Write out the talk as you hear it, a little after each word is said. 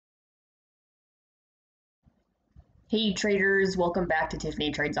Hey traders, welcome back to Tiffany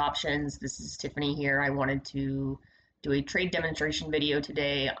Trades Options. This is Tiffany here. I wanted to do a trade demonstration video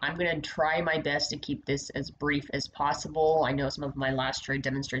today. I'm going to try my best to keep this as brief as possible. I know some of my last trade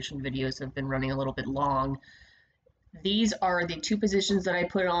demonstration videos have been running a little bit long. These are the two positions that I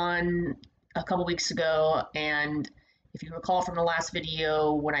put on a couple weeks ago, and if you recall from the last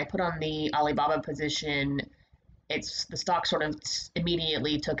video, when I put on the Alibaba position, the stock sort of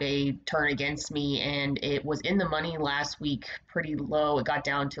immediately took a turn against me, and it was in the money last week pretty low. It got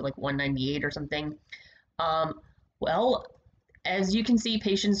down to like 198 or something. Well, as you can see,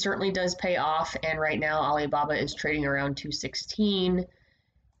 patience certainly does pay off, and right now Alibaba is trading around 216.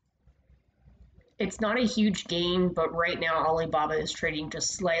 It's not a huge gain, but right now Alibaba is trading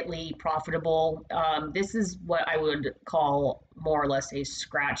just slightly profitable. This is what I would call more or less a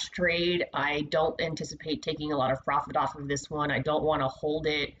scratch trade. I don't anticipate taking a lot of profit off of this one. I don't want to hold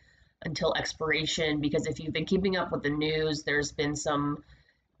it until expiration, because if you've been keeping up with the news, there's been some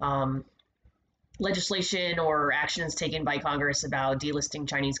legislation or actions taken by Congress about delisting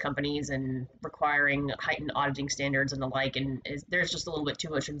Chinese companies and requiring heightened auditing standards and the like, and there's just a little bit too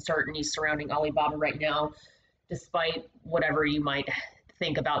much uncertainty surrounding Alibaba right now, despite whatever you might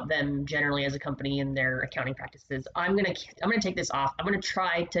think about them generally as a company and their accounting practices. I'm gonna take this off. I'm gonna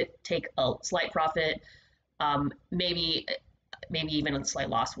try to take a slight profit, maybe even a slight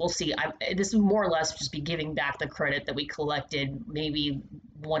loss. We'll see. This will more or less just be giving back the credit that we collected, maybe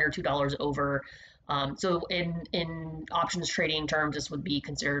 $1 or $2 over. So in options trading terms, this would be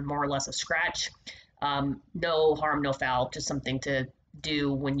considered more or less a scratch. No harm, no foul, just something to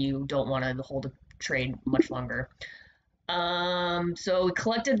do when you don't want to hold a trade much longer. So we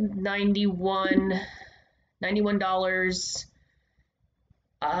collected $91.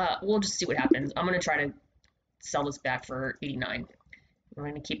 We'll just see what happens. I'm going to try to sell this back for 89. We're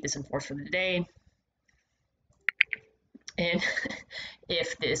going to keep this in force for the day. And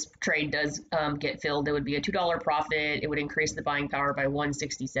if this trade does get filled, it would be a $2 profit. It would increase the buying power by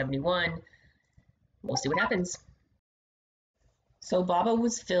 160.71. We'll see what happens. So BABA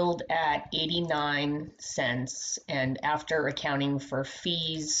was filled at 89 cents, and after accounting for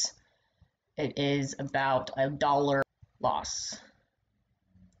fees, it is about $1 loss.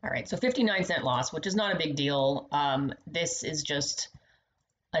 All right, so 59-cent loss, which is not a big deal. This is just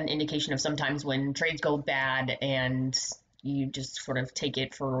an indication of sometimes when trades go bad and you just sort of take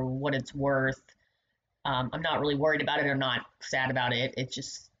it for what it's worth. I'm not really worried about it. I'm not sad about it. It's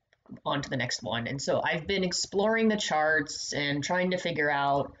just on to the next one. And so I've been exploring the charts and trying to figure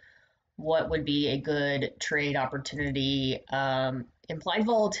out what would be a good trade opportunity. Implied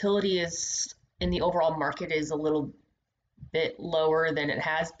volatility is in the overall market is a little bit lower than it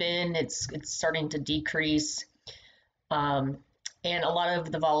has been. It's starting to decrease. And a lot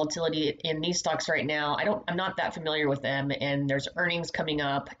of the volatility in these stocks right now, I'm not that familiar with them, and there's earnings coming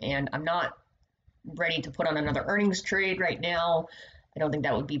up, and I'm not ready to put on another earnings trade right now. I don't think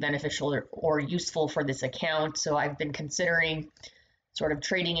that would be beneficial or useful for this account. So I've been considering sort of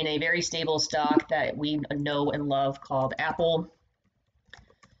trading in a very stable stock that we know and love called Apple,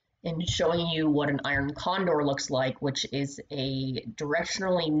 and showing you what an Iron Condor looks like, which is a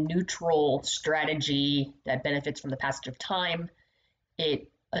directionally neutral strategy that benefits from the passage of time.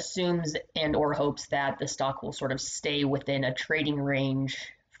 It assumes and or hopes that the stock will sort of stay within a trading range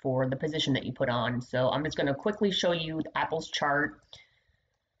for the position that you put on. So I'm just going to quickly show you Apple's chart.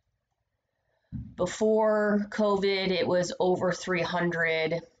 Before COVID, it was over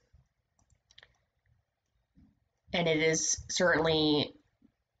 300, and it is certainly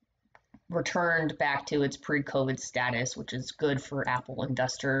returned back to its pre-COVID status, which is good for Apple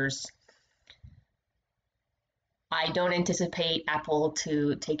investors. I don't anticipate Apple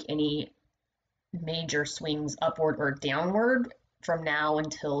to take any major swings upward or downward from now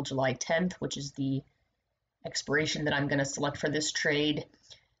until July 10th, which is the expiration that I'm going to select for this trade.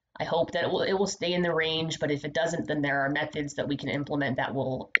 I hope that it will stay in the range, but if it doesn't, then there are methods that we can implement that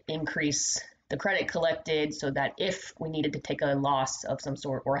will increase the credit collected so that if we needed to take a loss of some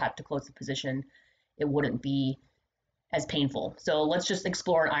sort or have to close the position, it wouldn't be as painful. So let's just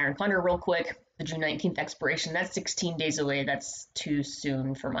explore an Iron Condor real quick. The June 19th expiration, that's 16 days away. That's too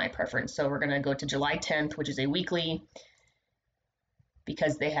soon for my preference. So we're going to go to July 10th, which is a weekly,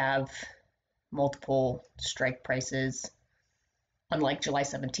 because they have multiple strike prices, unlike July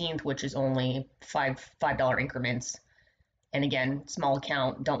 17th, which is only $5 increments. And again, small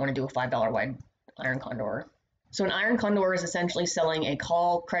account, don't want to do a $5 wide Iron Condor. So an Iron Condor is essentially selling a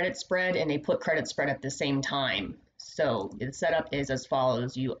call credit spread and a put credit spread at the same time. So the setup is as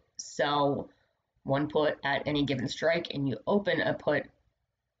follows. You sell one put at any given strike, and you open a put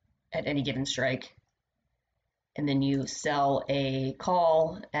at any given strike. and then you sell a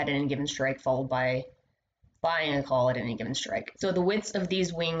call at any given strike followed by buying a call at any given strike. So the widths of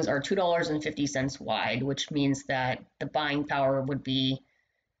these wings are $2.50 wide, which means that the buying power would be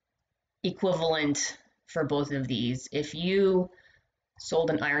equivalent for both of these. If you sold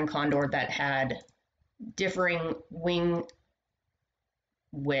an Iron Condor that had differing wing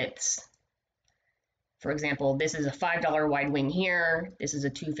widths, for example, this is a $5 wide wing here, this is a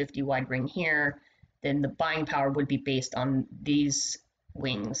 $2.50 wide wing here, then the buying power would be based on these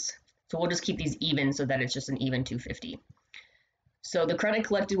wings. So we'll just keep these even so that it's just an even $2.50. So the credit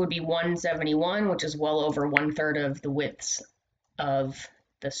collected would be $171, which is well over 1/3 of the widths of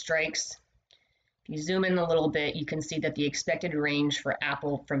the strikes. If you zoom in a little bit, you can see that the expected range for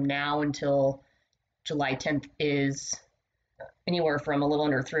Apple from now until July 10th is anywhere from a little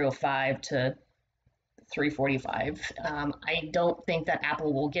under 305 to 345. I don't think that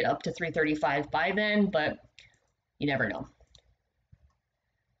Apple will get up to 335 by then, but you never know.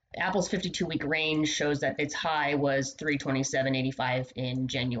 Apple's 52-week range shows that its high was 327.85 in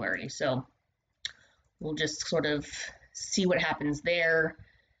January. So we'll just sort of see what happens there.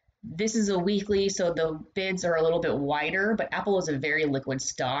 This is a weekly, so the bids are a little bit wider, but Apple is a very liquid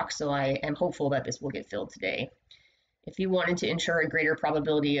stock, so I am hopeful that this will get filled today. If you wanted to ensure a greater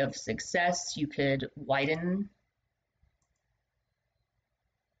probability of success, you could widen.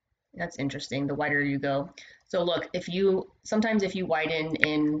 That's interesting, the wider you go. So look, sometimes if you widen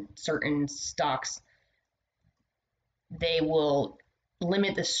in certain stocks, they will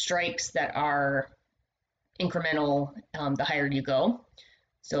limit the strikes that are incremental the higher you go.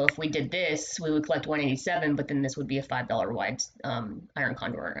 So if we did this, we would collect 187, but then this would be a $5 wide Iron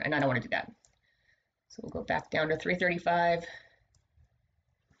Condor, and I don't want to do that. So we'll go back down to 335.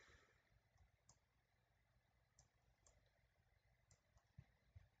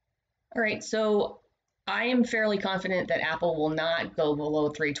 All right, so I am fairly confident that Apple will not go below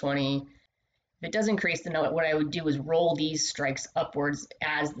 320. If it does increase, then what I would do is roll these strikes upwards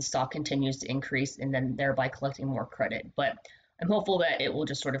as the stock continues to increase and then thereby collecting more credit. But I'm hopeful that it will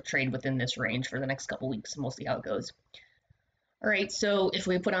just sort of trade within this range for the next couple weeks, and we'll see how it goes. All right, so if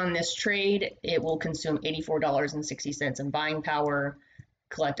we put on this trade, it will consume $84.60 in buying power,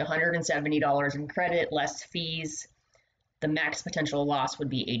 collect $170 in credit, less fees. The max potential loss would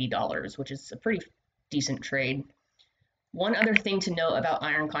be $80, which is a pretty decent trade. One other thing to note about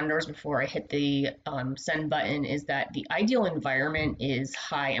Iron Condors before I hit the send button is that the ideal environment is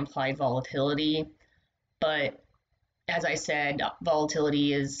high implied volatility, but as I said,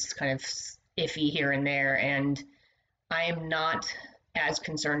 volatility is kind of iffy here and there, and I am not as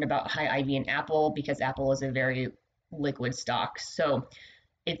concerned about high IV in Apple because Apple is a very liquid stock. So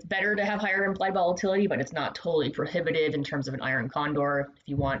it's better to have higher implied volatility, but it's not totally prohibitive in terms of an Iron Condor. If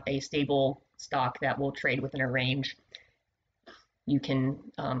you want a stable stock that will trade within a range, you can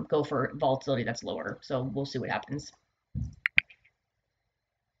go for volatility that's lower. So we'll see what happens.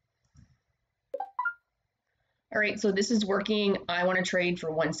 All right, so this is working. I want to trade for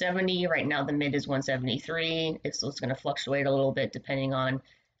 170. Right now the mid is 173. It's going to fluctuate a little bit depending on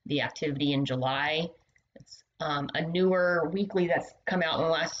the activity in July. It's a newer weekly that's come out in the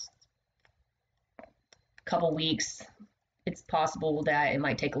last couple weeks. It's possible that it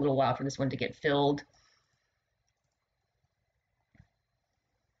might take a little while for this one to get filled.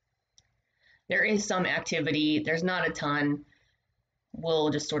 There is some activity. There's not a ton. We'll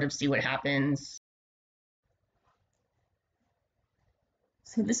just sort of see what happens.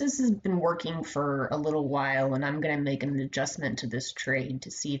 So this has been working for a little while, and I'm going to make an adjustment to this trade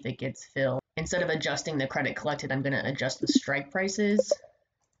to see if it gets filled. Instead of adjusting the credit collected, I'm going to adjust the strike prices.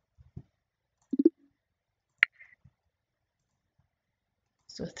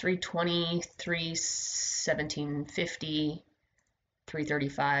 So 320, 317.50,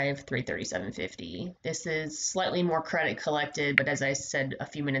 335, 337.50. This is slightly more credit collected, but as I said a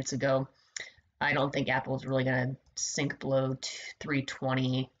few minutes ago, I don't think Apple's really going to sink below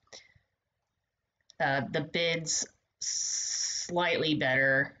 320. The bids slightly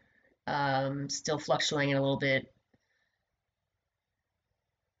better, still fluctuating a little bit.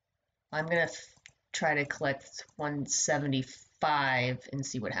 I'm going to try to collect 175 and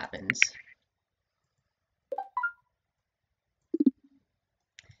see what happens.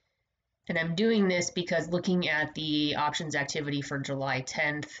 And I'm doing this because looking at the options activity for July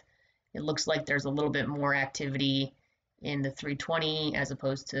 10th, it looks like there's a little bit more activity in the 320 as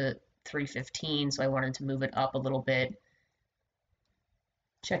opposed to 315, so I wanted to move it up a little bit.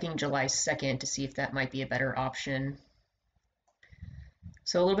 Checking July 2nd to see if that might be a better option.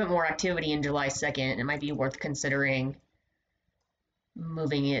 So a little bit more activity in July 2nd. It might be worth considering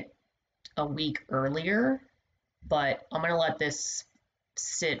moving it a week earlier. but I'm going to let this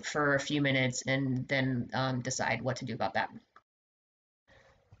sit for a few minutes and then decide what to do about that.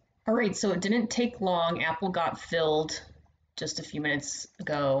 All right, so it didn't take long. Apple got filled just a few minutes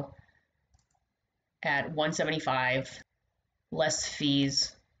ago at 175, less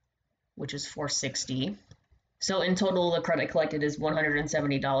fees, which is 460. So in total, the credit collected is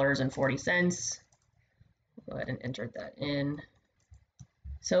 $170.40. Go ahead and enter that in.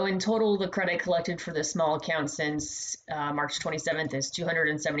 So in total, the credit collected for the small account since March 27th is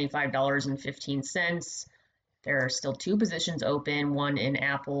 $275.15. There are still 2 positions open, one in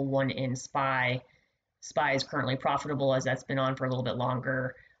Apple, one in SPY. SPY is currently profitable as that's been on for a little bit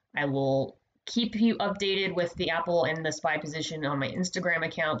longer. I will keep you updated with the Apple and the SPY position on my Instagram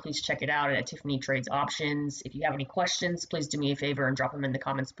account. Please check it out at Tiffany Trades Options. If you have any questions, please do me a favor and drop them in the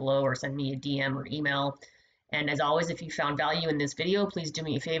comments below or send me a DM or email. And as always, if you found value in this video, please do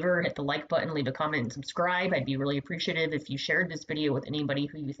me a favor, hit the like button, leave a comment, and subscribe. I'd be really appreciative if you shared this video with anybody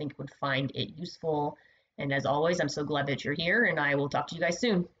who you think would find it useful. And as always, I'm so glad that you're here, and I will talk to you guys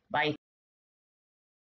soon. Bye.